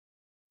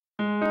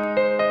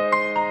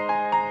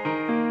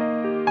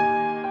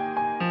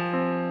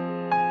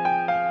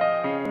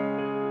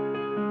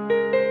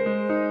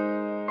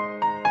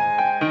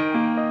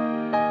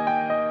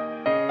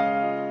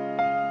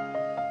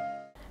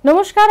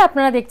নমস্কার,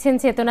 আপনারা দেখছেন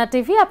চেতনা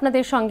টিভি।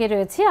 আপনাদের সঙ্গে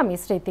রয়েছে আমি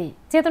স্মৃতি।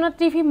 চেতনা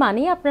টিভি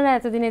মানে আপনারা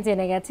এতদিনে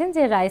জেনে গেছেন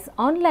যে রাইস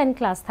অনলাইন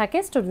ক্লাস থাকে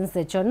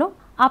স্টুডেন্টসদের জন্য,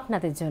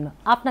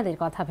 আপনাদের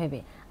কথা ভেবে।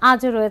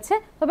 আজও রয়েছে,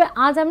 তবে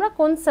আজ আমরা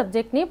কোন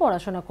সাবজেক্ট নিয়ে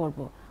পড়াশোনা করব,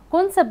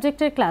 কোন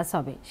সাবজেক্টের ক্লাস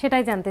হবে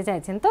সেটাই জানতে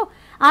চাইছেন তো।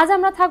 আজ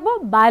আমরা থাকব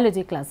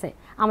বায়োলজি ক্লাসে।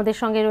 আমাদের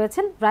সঙ্গে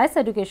রয়েছেন রাইস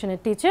এডুকেশনের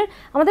টিচার,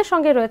 আমাদের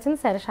সঙ্গে রয়েছেন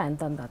স্যার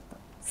সায়ন্তন দত্ত।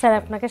 স্যার,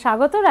 আপনাকে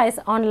স্বাগত রাইস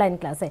অনলাইন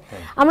ক্লাসে।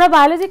 আমরা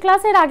বায়োলজি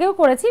ক্লাসের আগেও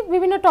করেছি,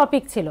 বিভিন্ন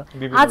টপিক ছিল।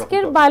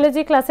 আজকের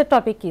বায়োলজি ক্লাসের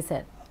টপিক কি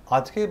স্যার?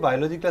 আজকে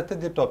বায়োলজি ক্লাসের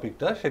যে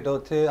টপিকটা সেটা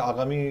হচ্ছে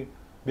আগামী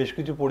বেশ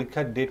কিছু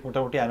পরীক্ষার ডেট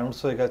মোটামুটি অ্যানাউন্স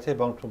হয়ে গেছে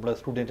এবং তোমরা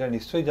স্টুডেন্টরা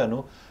নিশ্চয়ই জানো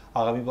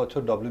আগামী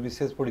বছর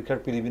WBCS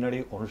পরীক্ষার প্রিলিমিনারি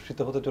অনুষ্ঠিত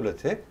হতে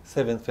চলেছে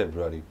 7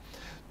 ফেব্রুয়ারি।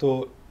 তো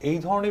এই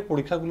ধরনের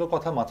পরীক্ষাগুলোর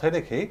কথা মাথায়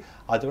রেখেই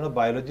আজ আমরা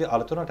বায়োলজি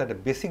আলোচনাটা একটা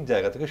বেসিক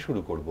জায়গা থেকে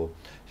শুরু করব,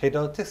 সেটা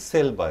হচ্ছে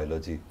সেল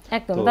বায়োলজি।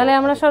 একদম, তাহলে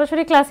আমরা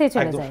সরাসরি ক্লাসেই চলে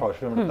যাই। একদম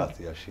সরাসরি আমরা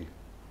ক্লাসে আসি।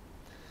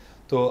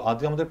 তো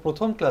আজকে আমাদের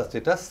প্রথম ক্লাস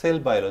যেটা সেল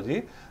বায়োলজি।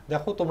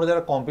 দেখো, তোমরা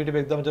যারা কম্পিটিটিভ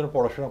এক্সামের জন্য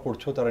পড়াশোনা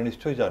করছো তারা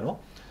নিশ্চয়ই জানো,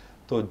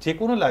 তো যে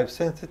কোনো লাইফ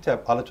সায়েন্সের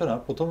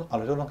প্রথম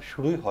আলোচনা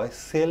শুরুই হয়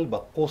সেল বা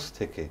কোষ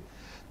থেকে।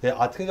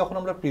 আজকে যখন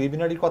আমরা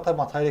প্রিলিমিনারি কথা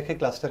মাথায় রেখে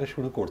ক্লাসটাকে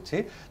শুরু করছি,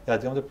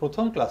 আজকে আমাদের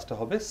প্রথম ক্লাসটা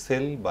হবে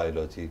সেল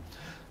বায়োলজি।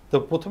 তো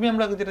প্রথমে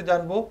আমরা যেটা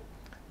জানবো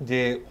যে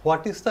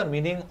what is the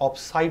meaning of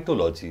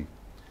cytology.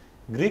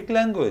 Greek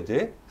ল্যাঙ্গুয়েজে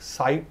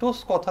সাইটোস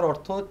কথার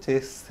অর্থ হচ্ছে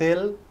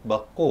সেল বা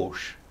কোষ,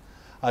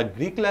 আর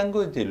গ্রিক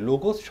ল্যাঙ্গুয়েজে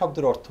লোগোস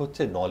শব্দের অর্থ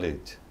হচ্ছে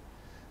নলেজ।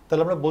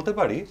 তাহলে আমরা বলতে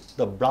পারি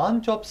the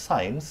branch of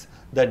science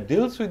that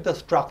deals with the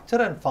structure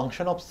and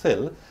function of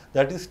sell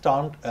that is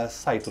termed as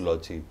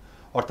cytology.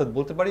 অর্থাৎ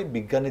বলতে পারি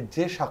বিজ্ঞানের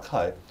যে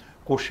শাখায়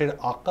কোষের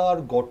আকার,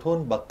 গঠন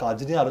বা কাজ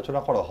নিয়ে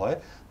আলোচনা করা হয়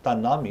তার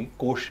নামই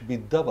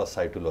কোষবিদ্যা বা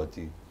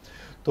সাইটোলজি।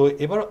 তো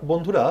এবার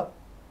বন্ধুরা,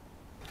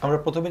 আমরা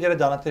প্রথমে যারা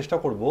জানার চেষ্টা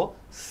করব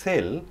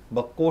সেল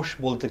বা কোষ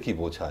বলতে কি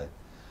বোঝায়।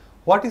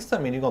 What is the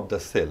meaning of the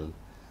sell?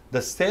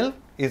 The sell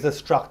is the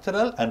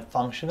structural and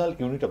functional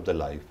unit of the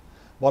life.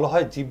 বলা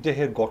হয়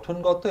জীবদেহের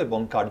গঠনগত এবং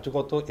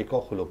কার্যগত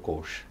একক হলো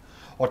কোষ।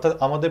 অর্থাৎ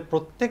আমাদের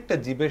প্রত্যেকটা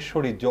জীবের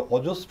শরীর যে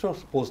অজস্র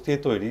কোষ দিয়ে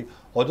তৈরি,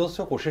 অজস্র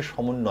কোষের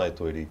সমন্বয়ে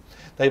তৈরি,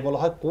 তাই বলা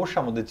হয় কোষ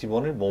আমাদের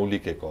জীবনের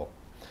মৌলিক একক।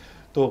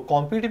 তো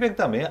কম্পিটিটিভ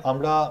এক্সামে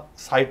আমরা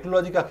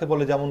সাইটোলজি কাকে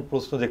বলে যেমন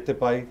প্রশ্ন দেখতে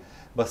পাই,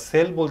 বা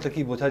সেল বলতে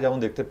কি বোঝায় যেমন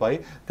দেখতে পাই,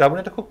 তেমন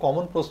একটা খুব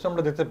কমন প্রশ্ন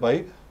আমরা দেখতে পাই,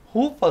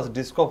 হু ফার্স্ট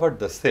ডিসকভার্ড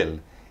দ্য সেল।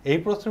 এই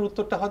প্রশ্নের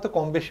উত্তরটা হয়তো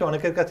কম বেশি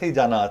অনেকের কাছেই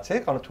জানা আছে,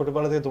 কারণ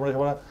ছোটবেলা থেকে তোমরা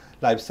যখন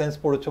লাইফ সায়েন্স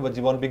পড়েছো বা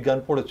জীবন বিজ্ঞান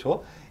পড়েছো,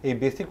 এই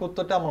বেসিক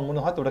উত্তরটা আমার মনে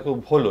হয় তোমরা কেউ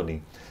ভুলোনি।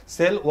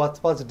 Sell was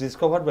first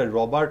discovered by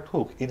Robert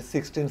Hooke in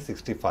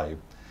 1665।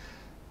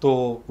 তো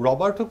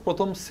রবার্ট হুক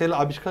প্রথম সেল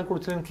আবিষ্কার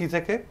করেছিলেন কি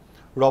থেকে?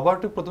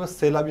 রবার্ট হুক প্রথমে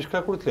সেল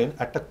আবিষ্কার করেছিলেন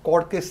একটা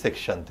কর্কের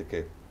সেকশন থেকে।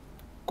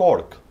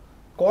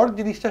 কর্ক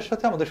জিনিসটার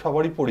সাথে আমাদের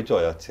সবারই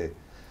পরিচয় আছে।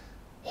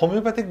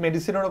 হোমিওপ্যাথিক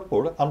মেডিসিনের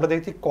ওপর আমরা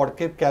দেখছি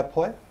কর্কের ক্যাপ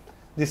হয়।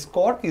 This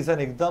cork is an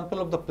example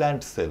of the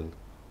plant sell.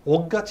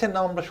 Okay গাছের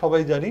নাম আমরা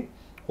সবাই জানি।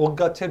 ওক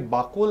গাছের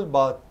বাকল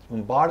বা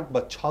বার্ক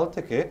বা ছাল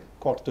থেকে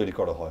কর্ক তৈরি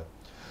করা হয়।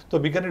 তো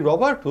বিজ্ঞানী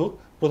রবার্ট হুক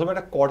প্রথমে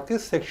একটা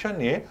কর্কের সেকশন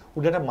নিয়ে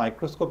উনি একটা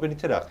মাইক্রোস্কোপের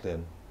নিচে রাখলেন।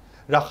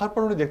 রাখার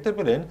পর উনি দেখতে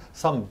পেলেন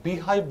সাম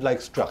বিহাইভ লাইক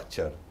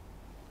স্ট্রাকচার,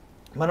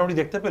 মানে উনি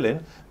দেখতে পেলেন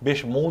বেশ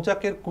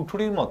মৌচাকের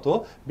কুঠুরির মতো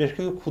বেশ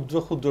কিছু ক্ষুদ্র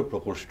ক্ষুদ্র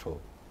প্রকোষ্ঠ।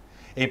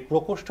 এই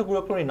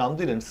প্রকোষ্ঠগুলোকে উনি নাম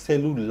দিলেন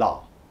সেলুলা।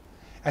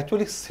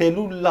 অ্যাকচুয়ালি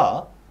সেলুলা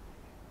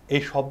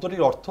এই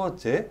শব্দটির অর্থ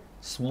হচ্ছে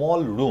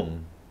স্মল রুম।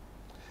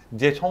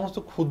 যে সমস্ত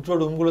ক্ষুদ্র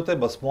রুমগুলোতে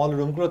বা স্মল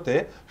রুমগুলোতে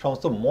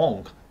সমস্ত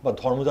মঙ্ক বা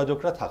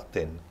ধর্মযাজকরা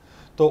থাকতেন।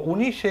 তো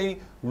উনি সেই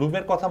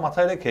রুমের কথা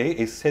মাথায় রেখেই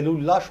এই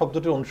সেলুলা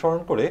শব্দটি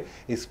অনুসরণ করে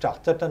এই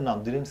স্ট্রাকচারটার নাম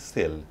দিলেন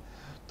সেল।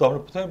 তো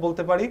আমরা প্রথমে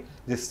বলতে পারি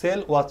যে sell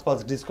was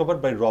first discovered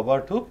by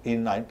Robert Hooke in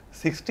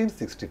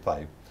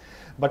 1665।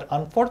 But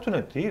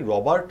unfortunately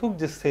Robert Hooke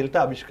যে সেলটা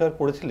আবিষ্কার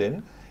করেছিলেন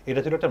এটা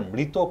ছিল একটা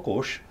মৃত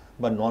কোষ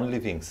বা নন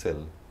লিভিং সেল।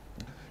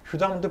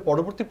 সুতরাং আমাদের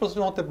পরবর্তী প্রশ্ন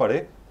হতে পারে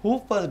হু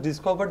first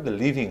discovered the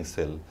living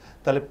sell.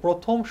 তাহলে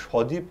প্রথম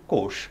সজীব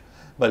কোষ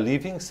বা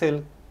লিভিং সেল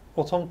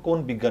প্রথম কোন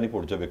বিজ্ঞানী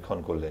পর্যবেক্ষণ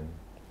করলেন?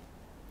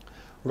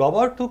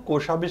 রবার্ট হুক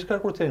কোষ আবিষ্কার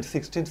করেছিলেন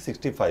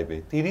 1665-এ।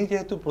 তিনি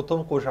যেহেতু প্রথম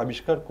কোষ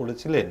আবিষ্কার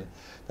করেছিলেন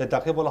তাই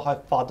তাকে বলা হয়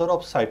ফাদার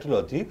অফ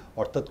সাইটোলজি,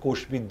 অর্থাৎ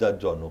কোষবিদ্যার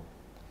জনক।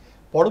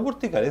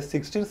 পরবর্তীকালে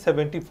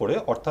 1674-এ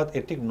অর্থাৎ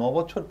এর ঠিক 9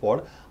 বছর পর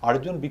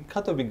আরেকজন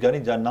বিখ্যাত বিজ্ঞানী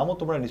যার নামও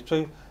তোমরা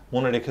নিশ্চয়ই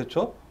মনে রেখেছ,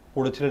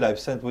 পড়েছিলে লাইফ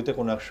সায়েন্স বইতে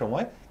কোনো এক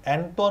সময়,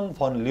 Anton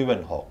von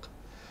Leeuwenhoek,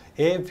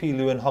 AV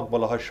Leeuwenhoek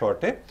বলা হয়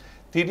শর্টে,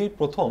 তিনি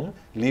প্রথম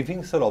লিভিং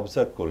সেল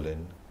অবজার্ভ করলেন।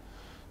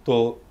 তো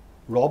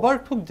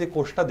রবার্ট হুক যে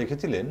কোষটা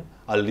দেখেছিলেন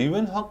আর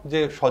লিউয়েনহক যে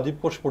সজীব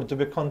কোষ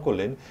পর্যবেক্ষণ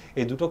করলেন,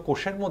 এই দুটো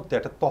কোষের মধ্যে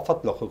একটা তফাৎ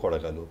লক্ষ্য করা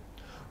গেল।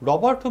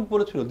 রবার্ট হুক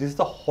বলেছিল দিস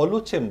দ্য হলো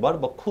চেম্বার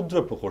বা ক্ষুদ্র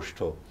প্রকোষ্ঠ,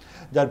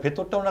 যার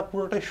ভেতরটা আমরা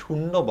পুরোটাই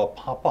শূন্য বা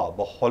ফাঁপা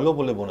বা হলো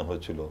বলে মনে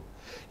হয়েছিল।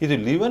 কিন্তু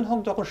লিউয়েনহক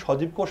যখন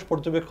সজীব কোষ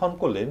পর্যবেক্ষণ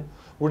করলেন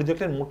উনি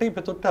দেখলেন মোটেই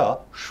ভেতরটা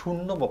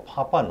শূন্য বা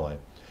ফাঁপা নয়,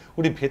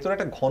 উনি ভেতরে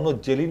একটা ঘন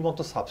জেলির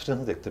মতো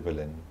সাবস্টেন্স দেখতে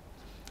পেলেন।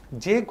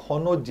 যে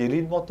ঘন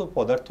জেলির মতো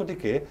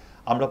পদার্থটিকে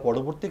আমরা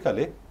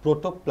পরবর্তীকালে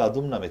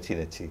প্রোটোপ্লাজম নামে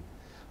চিনেছি।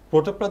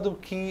 প্রোটোপ্লাজম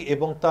কি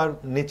এবং তার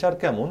নেচার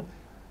কেমন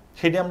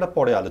সেটি আমরা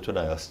পরে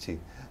আলোচনায় আসছি।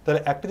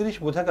 তাহলে একটা জিনিস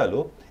বোঝা গেল,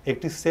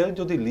 একটি সেল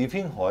যদি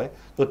লিভিং হয়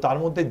তো তার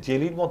মধ্যে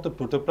জেলির মতো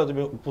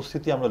প্রোটোপ্লাজমের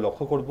উপস্থিতি আমরা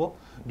লক্ষ্য করব।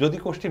 যদি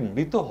কোষটি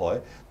মৃত হয়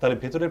তাহলে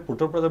ভেতরের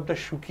প্রোটোপ্লাজমটা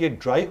শুকিয়ে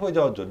ড্রাই হয়ে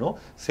যাওয়ার জন্য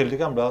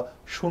সেলটিকে আমরা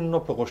শূন্য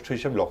প্রকোষ্ঠ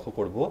হিসেবে লক্ষ্য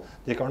করব,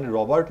 যে কারণে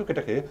রবার্ট হুক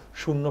এটাকে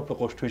শূন্য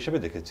প্রকোষ্ঠ হিসেবে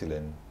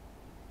দেখেছিলেন।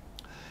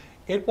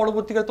 এর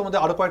পরবর্তীকালে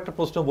তোমাদের আরো কয়েকটা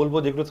প্রশ্ন বলবো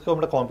যেগুলো থেকে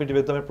আমরা কম্পিটিটিভ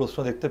এক্সামের প্রশ্ন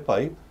দেখতে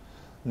পাই,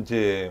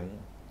 যে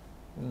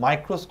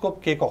মাইক্রোস্কোপ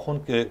কে কখন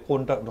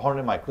কোনটা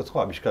ধরনের মাইক্রোস্কোপ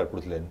আবিষ্কার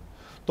করেছিলেন।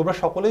 তোমরা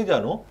সকলেই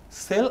জানো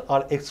sell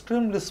are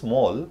extremely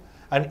small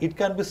and it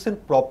can be seen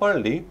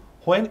properly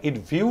when it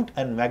viewed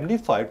and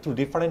magnified through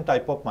different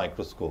type of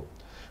microscope.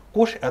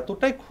 কোষ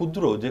এতটাই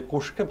ক্ষুদ্র যে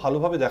কোষকে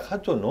ভালোভাবে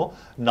দেখার জন্য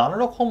নানা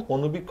রকম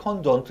অনুবীক্ষণ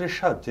যন্ত্রের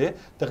সাহায্যে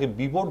তাকে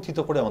বিবর্ধিত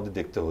করে আমাদের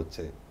দেখতে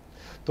হচ্ছে।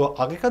 তো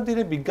আগেকার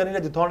দিনে বিজ্ঞানীরা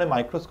যে ধরনের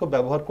মাইক্রোস্কোপ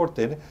ব্যবহার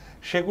করতেন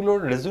সেগুলোর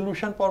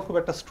রেজলিউশন পাওয়ার খুব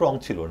একটা স্ট্রং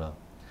ছিল না।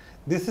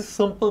 দিস ইজ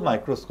সিম্পল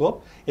মাইক্রোস্কোপ,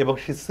 এবং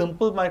সেই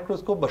সিম্পল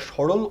মাইক্রোস্কোপ বা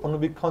সরল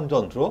অনুবীক্ষণ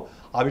যন্ত্র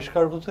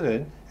আবিষ্কার করেছিলেন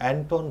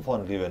অ্যান্টন ভন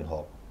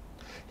লিউয়েনহফ।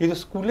 কিন্তু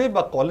স্কুলে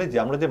বা কলেজে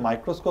আমরা যে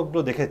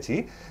মাইক্রোস্কোপগুলো দেখেছি,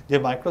 যে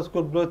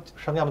মাইক্রোস্কোপগুলোর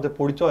সঙ্গে আমাদের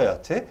পরিচয়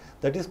আছে,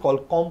 that is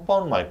called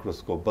compound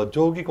microscope বা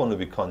যৌগিক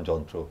অনুবীক্ষণ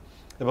যন্ত্র,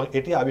 এবং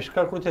এটি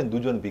আবিষ্কার করেছেন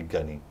দুজন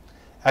বিজ্ঞানী।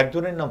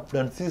 একজনের নাম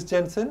ফ্রান্সিস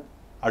জেনসেন,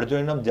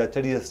 আরেকজনের নাম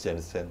জ্যাচারিয়াস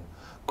জেনসেন।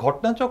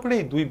 ঘটনাচক্রে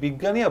এই দুই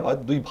বিজ্ঞানী আবার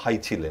দুই ভাই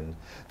ছিলেন।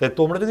 তাই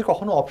তোমরা যদি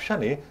কখনো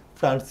অপশানে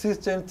ফ্রান্সিস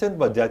জেনসেন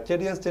বা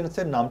জ্যাচারিয়াস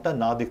জেনসেন নামটা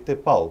না দেখতে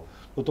পাও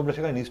তো তোমরা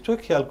সেখানে নিশ্চয়ই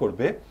খেয়াল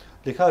করবে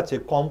লেখা আছে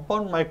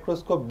কম্পাউন্ড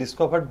মাইক্রোস্কোপ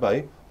ডিসকভার্ড বাই,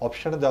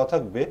 অপশানে দেওয়া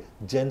থাকবে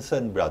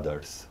জেনসেন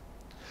ব্রাদার্স।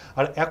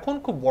 আর এখন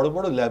খুব বড়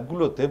বড়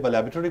ল্যাবগুলোতে বা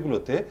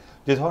ল্যাবরেটরিগুলোতে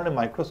যে ধরনের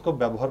মাইক্রোস্কোপ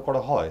ব্যবহার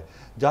করা হয়,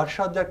 যার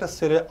সাহায্যে একটা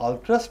সেলের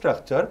আলট্রা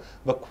স্ট্রাকচার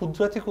বা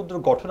ক্ষুদ্রাতি ক্ষুদ্র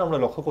গঠন আমরা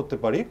লক্ষ্য করতে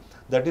পারি,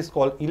 that is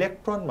called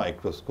electron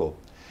microscope.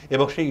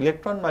 এবং সেই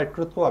ইলেকট্রন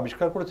মাইক্রোস্কোপ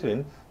আবিষ্কার করেছিলেন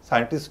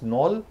সায়েন্টিস্ট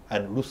নল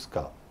অ্যান্ড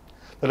রুস্কা।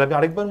 তাহলে আমি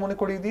আরেকবার মনে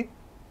করিয়ে দিই,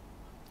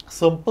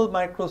 simple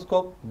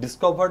microscope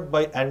discovered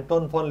by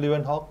Anton von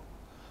লিউয়েনহফ,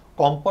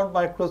 compound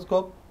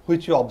microscope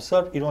which you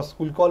observe in our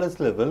school college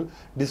level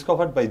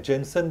discovered by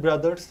Jensen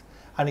brothers,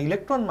 and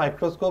electron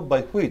microscope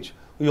by which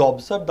we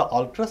observe the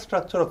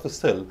ultrastructure of a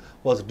cell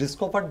was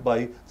discovered by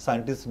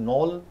scientists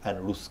Knoll and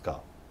Ruska.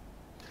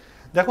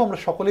 দেখো আমরা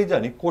সকলেই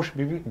জানি কোষ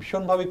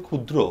ভীষণভাবে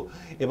ক্ষুদ্র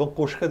এবং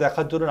কোষকে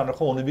দেখার জন্য নানা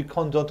রকম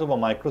অনুবীক্ষণ যন্ত্র বা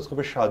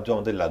মাইক্রোস্কোপের সাহায্য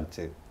আমাদের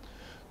লাগছে।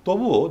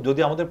 তবুও যদি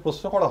আমাদের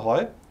প্রশ্ন করা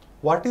হয়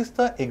what is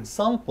the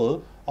example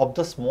of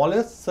the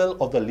smallest sell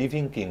of the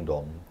living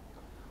kingdom,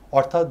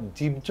 অর্থাৎ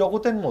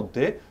জীবজগতের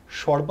মধ্যে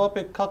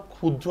সর্বাপেক্ষা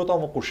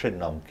ক্ষুদ্রতম কোষের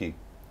নাম কি?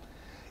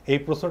 এই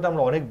প্রশ্নটা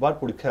আমরা অনেকবার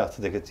পরীক্ষায় আসতে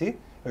দেখেছি।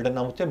 এটার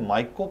নাম হচ্ছে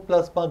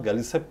মাইকোপ্লাজমা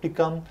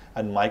গ্যালিসেপ্টিকাম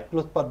অ্যান্ড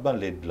মাইক্রোপ্লাজমা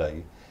লেডলাই।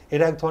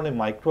 এরা এক ধরনের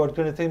মাইক্রো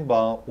অর্গানিজম বা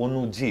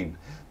অণুজীব,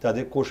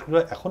 যাদের কোষগুলো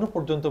এখনো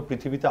পর্যন্ত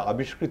পৃথিবীতে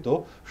আবিষ্কৃত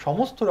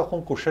সমস্ত রকম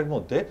কোষের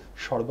মধ্যে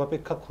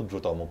সর্বাপেক্ষা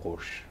ক্ষুদ্রতম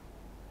কোষ।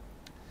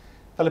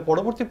 তাহলে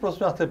পরবর্তী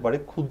প্রশ্ন আসতে পারে,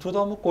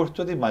 ক্ষুদ্রতম কোষ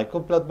যদি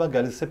মাইক্রোপ্লাজমা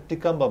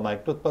গ্যালিসেপ্টিকাম বা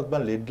মাইক্রোপ্লাজমা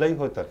লেডলাই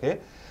হয়ে থাকে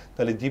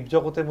তাহলে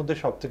জীবজগতের মধ্যে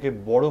সবথেকে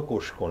বড়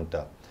কোষ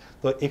কোনটা?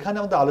 তো এখানে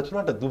আমাদের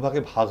আলোচনাটা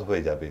দুভাগে ভাগ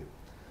হয়ে যাবে।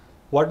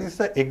 What is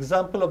the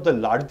example of the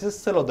largest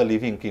sell of the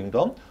living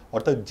kingdom,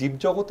 অর্থাৎ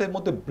জীবজগতের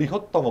মধ্যে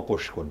বৃহত্তম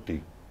কোষ কোনটি?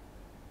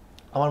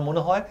 আমার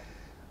মনে হয়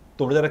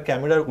তোমরা যারা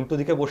ক্যামেরার উল্টো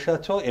দিকে বসে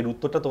আছো এর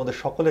উত্তরটা তোমাদের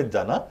সকলের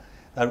জানা।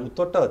 আর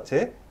উত্তরটা হচ্ছে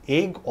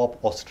এগ অফ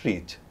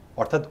অস্ট্রিচ,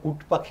 অর্থাৎ উট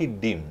পাখির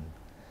ডিম।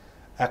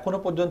 এখনো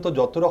পর্যন্ত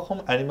যত রকম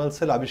অ্যানিমাল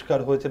সেল আবিষ্কার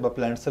হয়েছে বা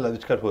প্ল্যান্ট সেল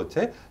আবিষ্কার হয়েছে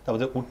তার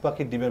মধ্যে উট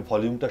পাখির ডিমের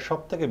ভলিউমটা সব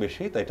থেকে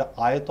বেশি, তাই এটা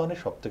আয়তনে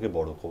সব থেকে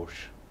বড় কোষ।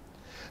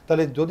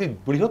 তাহলে যদি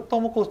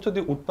বৃহত্তম কোষ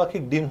যদি উট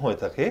পাখির ডিম হয়ে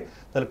থাকে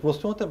তাহলে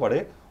প্রশ্ন হতে পারে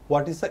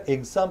what is the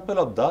example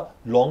of the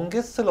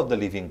longest sell of the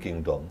living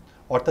kingdom,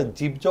 অর্থাৎ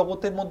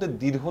জীবজগতের মধ্যে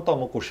দীর্ঘতম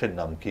কোষের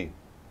নাম কি?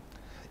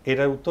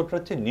 এটার উত্তরটা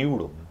হচ্ছে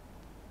নিউরন।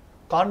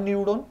 কার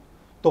নিউরন?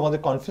 তোমাদের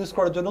কনফিউজ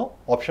করার জন্য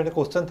অপশানে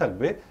কোশ্চেন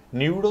থাকবে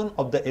neuron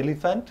of the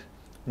elephant,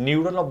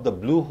 neuron of the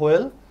blue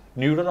whale,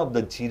 neuron of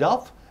the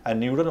giraffe and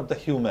neuron of the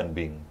human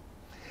being.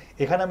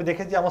 এখানে আমি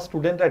দেখেছি আমার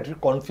স্টুডেন্টরা একটু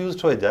কনফিউজড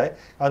হয়ে যায়,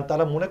 কারণ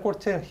তারা মনে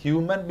করছে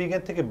হিউম্যান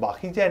বিংয়ের থেকে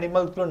বাকি যে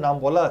অ্যানিমালগুলোর নাম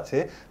বলা আছে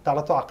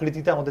তারা তো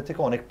আকৃতিতে আমাদের থেকে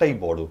অনেকটাই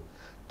বড়।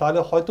 তাহলে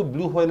হয়তো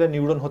ব্লু হোয়েলের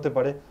নিউরন হতে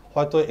পারে,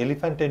 হয়তো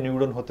এলিফ্যান্টের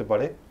নিউরন হতে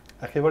পারে।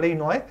 একেবারেই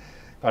নয়,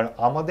 কারণ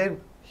আমাদের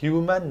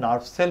হিউম্যান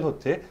নার্ভ সেল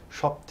হচ্ছে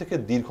সব থেকে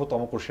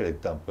দীর্ঘতম কোষের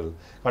এক্সাম্পল।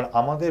 কারণ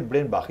আমাদের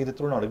ব্রেন বাকিদের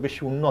তুলনায় অনেক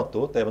বেশি উন্নত,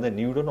 তাই আমাদের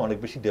নিউরন অনেক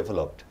বেশি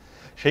ডেভেলপড।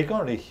 সেই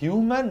কারণে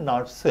human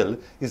nerve cell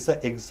is the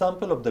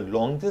example of the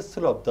longest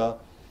sell of the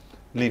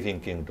living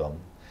kingdom.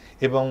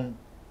 এবং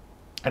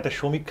একটা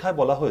সমীক্ষায়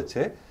বলা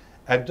হয়েছে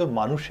একজন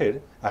মানুষের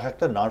এক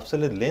একটা নার্ভ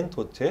সেলের লেন্থ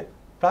হচ্ছে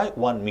প্রায়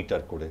 1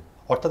 মিটার করে,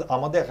 অর্থাৎ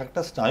আমাদের এক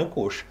একটা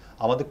স্নায়ুকোষ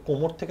আমাদের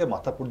কোমর থেকে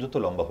মাথা পর্যন্ত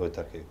লম্বা হয়ে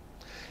থাকে।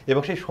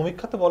 এবং সেই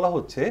সমীক্ষাতে বলা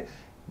হচ্ছে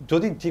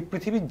যদি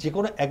পৃথিবীর যে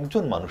কোনো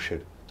একজন মানুষের,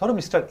 ধরো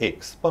মিস্টার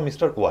এক্স বা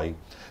মিস্টার ওয়াই,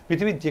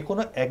 পৃথিবীর যে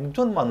কোনো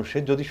একজন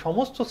মানুষের যদি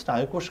সমস্ত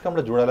স্নায়ুকোষকে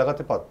আমরা জোড়া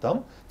লাগাতে পারতাম,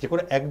 যে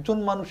কোনো একজন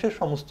মানুষের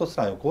সমস্ত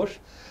স্নায়ুকোষ,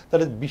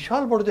 তাহলে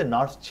বিশাল বড় যে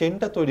নার্ভ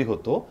চেনটা তৈরি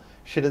হতো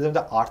সেটা যেমন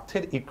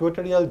আর্থের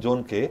ইকুয়েটোরিয়াল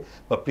জোনকে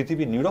বা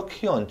পৃথিবীর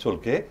নিরক্ষীয়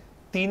অঞ্চলকে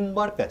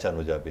 3বার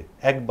পেঁচানো যাবে,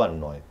 একবার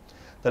নয়।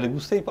 তাহলে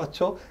বুঝতেই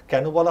পারছো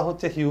কেন বলা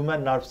হচ্ছে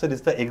human nerve cell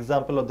is the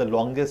example of the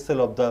longest sell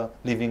of the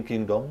living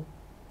kingdom.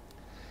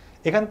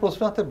 এখানে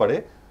প্রশ্ন আসতে পারে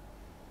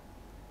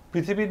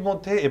পৃথিবীর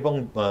মধ্যে এবং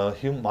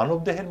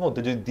মানবদেহের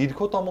মধ্যে যদি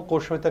দীর্ঘতম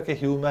কোষ হয়ে থাকে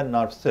হিউম্যান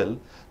নার্ভ সেল,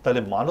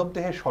 তাহলে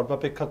মানবদেহের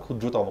সর্বাপেক্ষা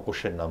ক্ষুদ্রতম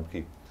কোষের নাম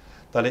কি?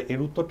 তাহলে এর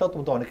উত্তরটা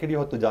তোমাদের অনেকেরই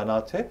হয়তো জানা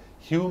আছে,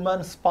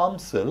 হিউম্যান স্পার্ম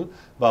সেল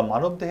বা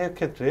মানবদেহের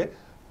ক্ষেত্রে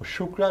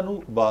শুক্রাণু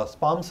বা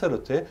স্পার্ম সেল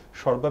হচ্ছে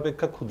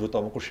সর্বাপেক্ষা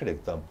ক্ষুদ্রতম কোষের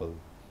এক্সাম্পল।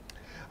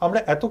 আমরা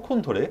এতক্ষণ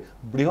ধরে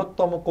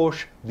বৃহত্তম কোষ,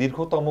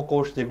 দীর্ঘতম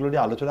কোষ যেগুলো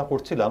নিয়ে আলোচনা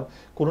করছিলাম,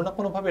 কোনো না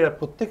কোনোভাবে এরা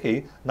প্রত্যেকেই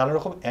নানা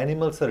রকম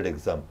অ্যানিমাল সেলের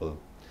এক্সাম্পল।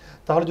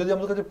 তাহলে যদি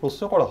আমাদের কাছে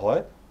প্রশ্ন করা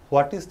হয়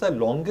what is the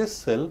longest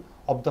sell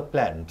of the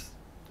plants,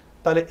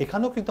 তাহলে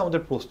এখানেও কিন্তু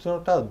আমাদের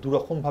প্রশ্নটা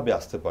দুরকমভাবে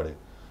আসতে পারে।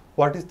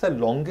 What is the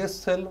longest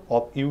sell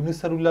of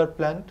unicellular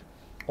plant,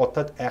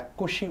 অর্থাৎ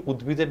এককোষী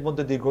উদ্ভিদের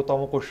মধ্যে দীর্ঘতম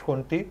কোষ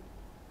কোনটি?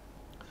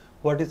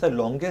 What is the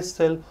longest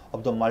sell of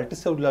the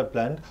multicellular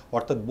plant,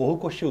 অর্থাৎ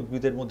বহুকোষী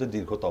উদ্ভিদের মধ্যে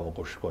দীর্ঘতম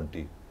কোষ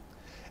কোনটি?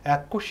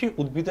 এককোষী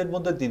উদ্ভিদের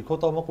মধ্যে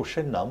দীর্ঘতম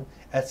কোষের নাম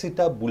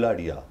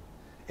অ্যাসিটাবুলারিয়া।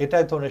 এটা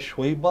এক ধরনের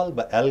শৈবাল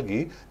বা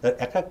অ্যালগি, যার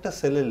এক একটা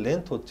সেলের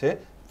লেন্থ হচ্ছে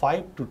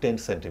 5 to 10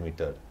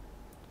 সেন্টিমিটার।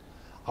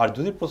 আর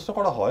যদি প্রশ্ন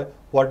করা হয়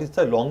what is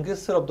the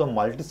longest sell of the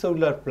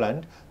multicellular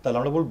plant, তাহলে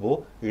আমরা বলবো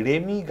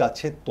রেমি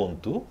গাছের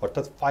তন্তু,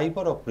 অর্থাৎ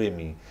ফাইবার অফ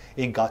রেমি।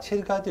 এই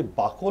গাছের গায়ে যে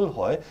বাকল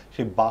হয়,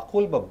 সেই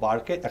বাকল বা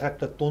বার্কের এক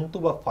একটা তন্তু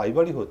বা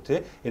ফাইবারই হচ্ছে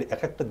এর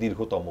এক একটা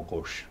দীর্ঘতম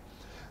কোষ,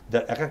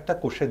 যার এক একটা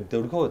কোষের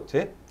দৈর্ঘ্য হচ্ছে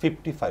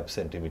 55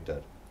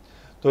 সেন্টিমিটার।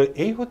 তো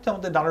এই হচ্ছে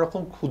আমাদের নানা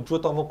রকম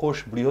ক্ষুদ্রতম কোষ,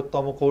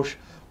 বৃহত্তম কোষ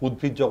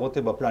উদ্ভিদ জগতে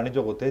বা প্রাণী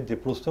জগতে যে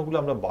প্রশ্নগুলো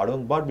আমরা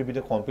বারংবার বিভিন্ন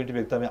কম্পিটিটিভ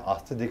এক্সামে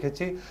আসতে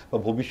দেখেছি বা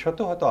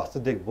ভবিষ্যতেও হয়তো আসতে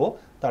দেখব,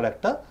 তার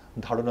একটা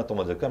ধারণা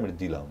তোমাদেরকে আমি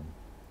দিলাম।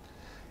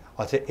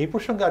 আচ্ছা, এই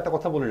প্রসঙ্গে একটা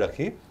কথা বলে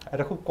রাখি,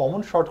 একটা খুব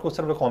কমন শর্ট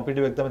কোশ্চেন আমরা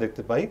কম্পিটিটিভ এক্সামে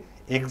দেখতে পাই,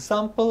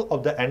 example of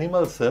the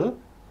animal sell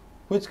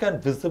which can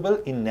visible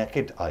in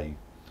naked I,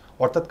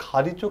 অর্থাৎ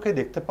খালি চোখে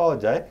দেখতে পাওয়া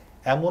যায়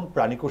এমন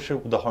প্রাণী কোষের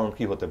উদাহরণ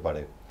কি হতে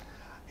পারে?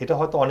 এটা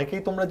হয়তো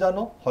অনেকেই তোমরা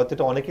জানো, হয়তো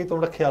এটা অনেকেই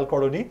তোমরা খেয়াল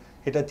করোনি,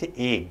 এটা হচ্ছে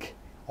egg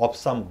of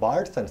some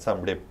birds and some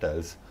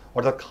reptiles.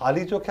 অর্থাৎ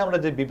খালি চোখে আমরা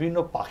যে বিভিন্ন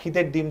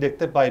পাখিদের ডিম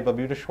দেখতে পাই বা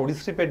বিভিন্ন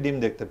সরীসৃপের ডিম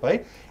দেখতে পাই,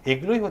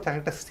 এগুলোই হচ্ছে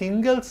একটা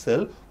single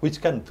cell which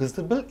can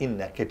visible in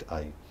naked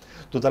I.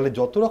 তো তাহলে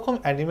যত রকম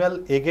অ্যানিম্যাল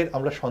এগের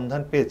আমরা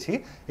সন্ধান পেয়েছি,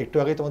 একটু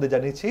আগে তোমাদের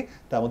জানিয়েছি,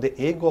 তার মধ্যে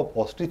এগ অফ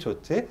অস্ট্রিচ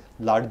হচ্ছে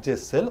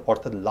লার্জেস্ট সেল,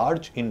 অর্থাৎ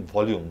লার্জ ইন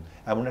ভলিউম,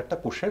 এমন একটা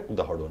কোষের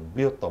উদাহরণ,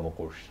 বৃহত্তম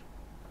কোষ।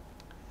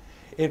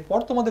 এরপর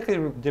তোমাদেরকে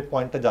যে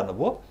পয়েন্টটা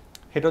জানাবো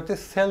সেটা হচ্ছে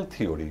সেল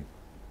থিওরি।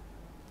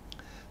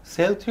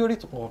 সেল থিওরি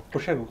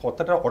কোষের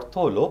কথাটার অর্থ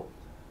হলো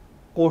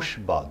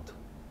কোষবাদ।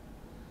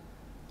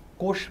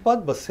 কোষবাদ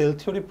বা সেল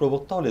থিওরি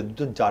প্রবক্তা হলে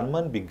দুজন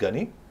জার্মান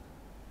বিজ্ঞানী,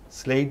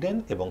 স্লেইডেন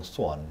এবং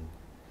সোয়ান।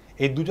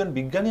 এই দুজন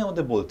বিজ্ঞানী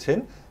আমাদের বলছেন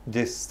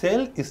যে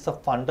sell is the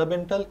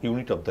fundamental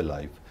unit of the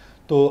life.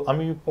 তো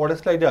আমি পরের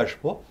স্লাইডে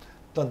আসবো।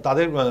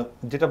 তাদের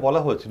যেটা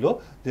বলা হয়েছিল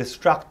যে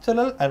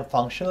structural and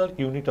functional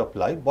unit of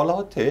life, বলা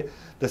হচ্ছে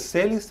the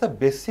sell is the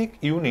basic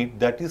unit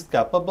that is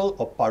capable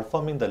of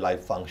performing the life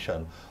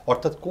function.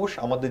 অর্থাৎ কোষ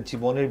আমাদের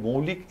জীবনের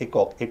মৌলিক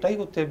একক, এটাই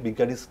হচ্ছে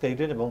বিজ্ঞানী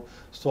স্লেইডেন এবং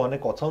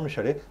সোয়ানের কথা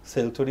অনুসারে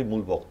সেল থিওরির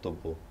মূল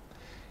বক্তব্য।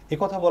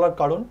 কথা বলার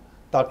কারণ,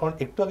 তার কারণ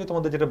একটু আগে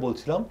তোমাদের যেটা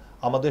বলছিলাম,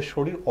 আমাদের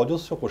শরীর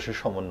অজস্র কোষের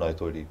সমন্বয়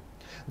তৈরি।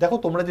 দেখো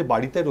তোমরা যে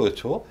বাড়িতে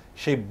রয়েছো,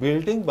 সেই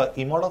বিল্ডিং বা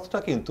ইমারতটা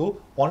কিন্তু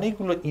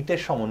অনেকগুলো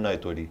ইটের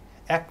সমন্বয়ে তৈরি।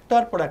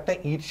 একটার পর একটা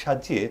ইট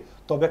সাজিয়ে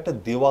তবে একটা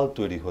দেওয়াল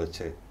তৈরি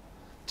হয়েছে,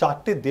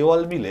 4টে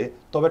দেওয়াল মিলে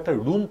তবে একটা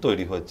রুম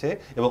তৈরি হয়েছে,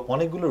 এবং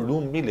অনেকগুলো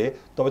রুম মিলে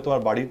তবে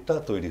তোমার বাড়িটা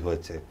তৈরি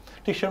হয়েছে।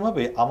 ঠিক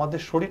সেভাবে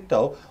আমাদের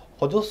শরীরটাও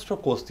অজস্র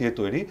কোষ দিয়ে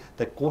তৈরি,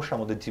 তাই কোষ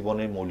আমাদের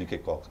জীবনের মৌলিক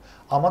একক।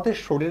 আমাদের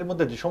শরীরের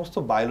মধ্যে যে সমস্ত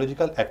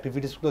বায়োলজিক্যাল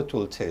অ্যাক্টিভিটিসগুলো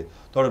চলছে,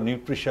 ধরো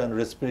নিউট্রিশন,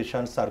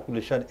 রেসপিরেশন,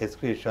 সার্কুলেশন,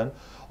 এক্সক্রিয়েশন,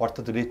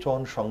 অর্থাৎ রেচন,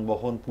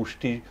 সংবহন,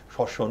 পুষ্টি,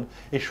 শ্বসন,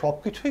 এই সব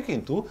কিছুই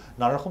কিন্তু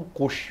নানা রকম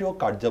কোষীয়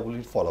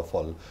কার্যাবলীর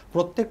ফলাফল।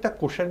 প্রত্যেকটা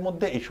কোষের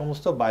মধ্যে এই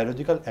সমস্ত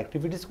বায়োলজিক্যাল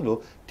অ্যাক্টিভিটিসগুলো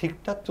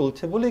ঠিকঠাক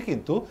চলছে বলেই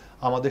কিন্তু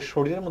আমাদের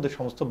শরীরের মধ্যে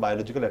সমস্ত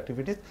বায়োলজিক্যাল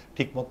অ্যাক্টিভিটিস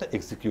ঠিকমতো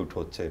এক্সিকিউট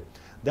হচ্ছে।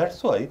 That's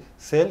why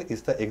cell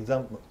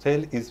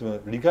is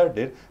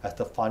regarded as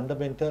the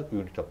fundamental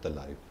unit of the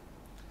life.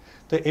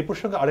 তো এই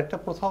প্রসঙ্গে আরেকটা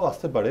প্রশ্ন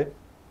আসতে পারে,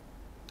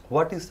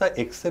 what is the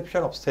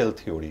exception of sell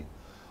theory,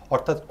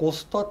 অর্থাৎ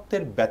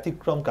কোষতত্ত্বের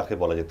ব্যতিক্রম কাকে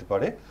বলা যেতে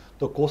পারে?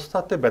 তো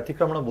কোষতত্ত্বের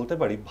ব্যতিক্রম আমরা বলতে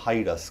পারি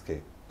ভাইরাসকে,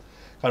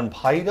 কারণ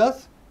virus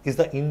is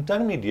the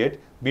intermediate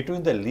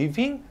between the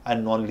living and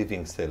non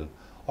living sell.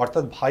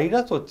 অর্থাৎ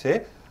ভাইরাস হচ্ছে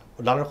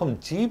নানা রকম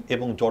জীব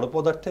এবং জড়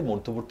পদার্থের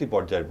মধ্যবর্তী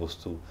পর্যায়ের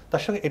বস্তু।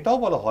 তার সঙ্গে এটাও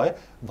বলা হয়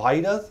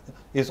virus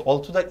is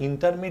also the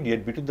intermediate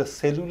between the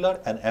cellular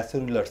and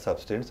acellular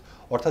substance.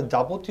 অর্থাৎ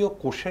যাবতীয়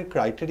কোষের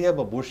ক্রাইটেরিয়া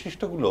বা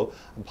বৈশিষ্ট্যগুলো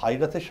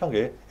ভাইরাসের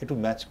সঙ্গে একটু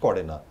ম্যাচ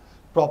করে না।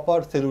 Proper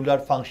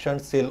cellular function,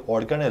 sell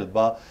organelle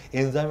বা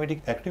এনজাইমেটিক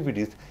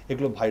অ্যাক্টিভিটিস,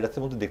 এগুলো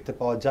ভাইরাসের মধ্যে দেখতে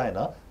পাওয়া যায়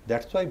না।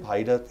 That's why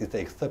virus is the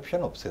exception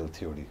of sell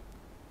theory.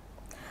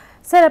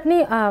 Sir, আপনি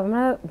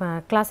আমরা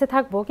ক্লাসে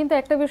থাকবো, কিন্তু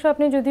একটা বিষয়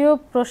আপনি যদিও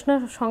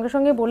প্রশ্নের সঙ্গে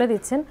সঙ্গে বলে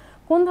দিচ্ছেন,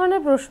 কোন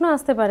ধরনের প্রশ্ন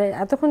আসতে পারে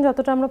এতক্ষণ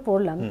যতটা আমরা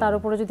পড়লাম তার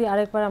উপরে যদি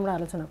আরেকবার আমরা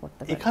আলোচনা করতে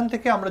পারি? এখান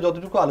থেকে আমরা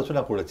যতটুকু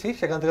আলোচনা করেছি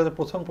সেখান থেকে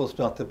প্রথম প্রশ্ন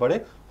আসতে পারে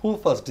হু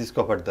ফার্স্ট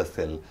ডিসকভার্ড দ্য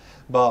সেল,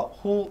 বা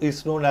who is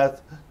known as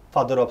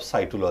father of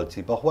cytology,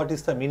 বা what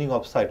is the meaning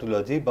of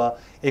cytology, বা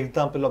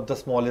example of the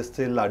smallest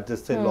sell,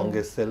 largest sell,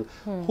 longest sell,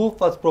 who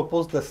first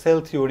propose the sell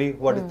theory,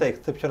 what is the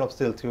exception of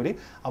sell theory.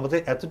 আমাদের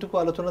এতটুকু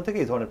আলোচনা থেকে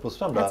এই ধরনের প্রশ্ন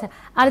আমরা।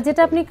 আর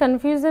যেটা আপনি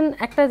কনফিউশন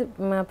একটা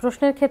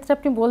প্রশ্নের ক্ষেত্রে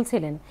আপনি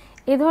বলছিলেন,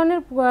 এই ধরনের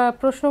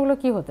প্রশ্নগুলো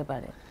কি হতে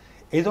পারে?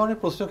 এই ধরনের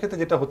প্রশ্নের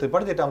ক্ষেত্রে যেটা হতে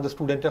পারে, যেটা আমাদের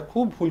স্টুডেন্টরা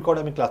খুব ভুল করে,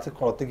 আমি ক্লাসে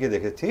করাতে গিয়ে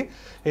দেখেছি,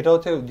 এটা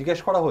হচ্ছে জিজ্ঞেস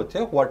করা হচ্ছে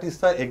what is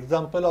the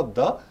example of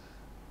the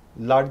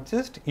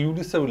largest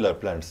unicellular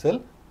plant sell,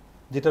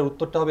 যেটার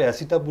উত্তরটা হবে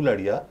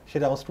অ্যাসিটাবুলারিয়া।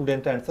 সেটা আমার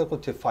স্টুডেন্ট অ্যান্সার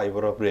করছে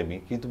ফাইবার অফ রেমি।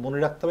 কিন্তু মনে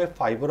রাখতে হবে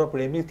fibre of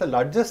Remi is the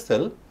largest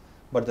sell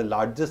but the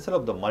largest sell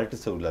of the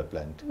multicellular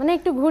plant. মানে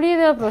একটু ঘুরিয়ে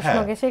দেওয়া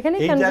প্রশ্নকে, সেখানে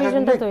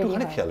কনফিউশনটা তৈরি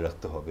হয়। খেয়াল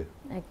রাখতে হবে।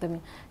 একদমই।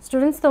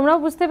 স্টুডেন্টস, তোমরাও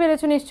বুঝতে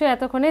পেরেছো নিশ্চয়ই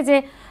এতক্ষণে যে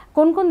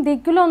কোন কোন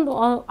দিকগুলো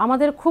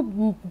আমাদের খুব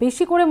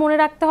বেশি করে মনে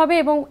রাখতে হবে,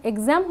 এবং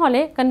এক্সাম হলে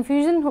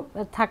কনফিউশন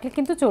থাকলে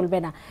কিন্তু চলবে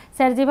না।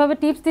 স্যার যেভাবে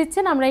টিপস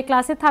দিচ্ছেন আমরা এই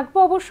ক্লাসে থাকবো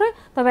অবশ্যই,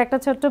 তবে একটা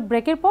ছোট্ট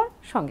ব্রেকের পর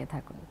সঙ্গে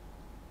থাকুন।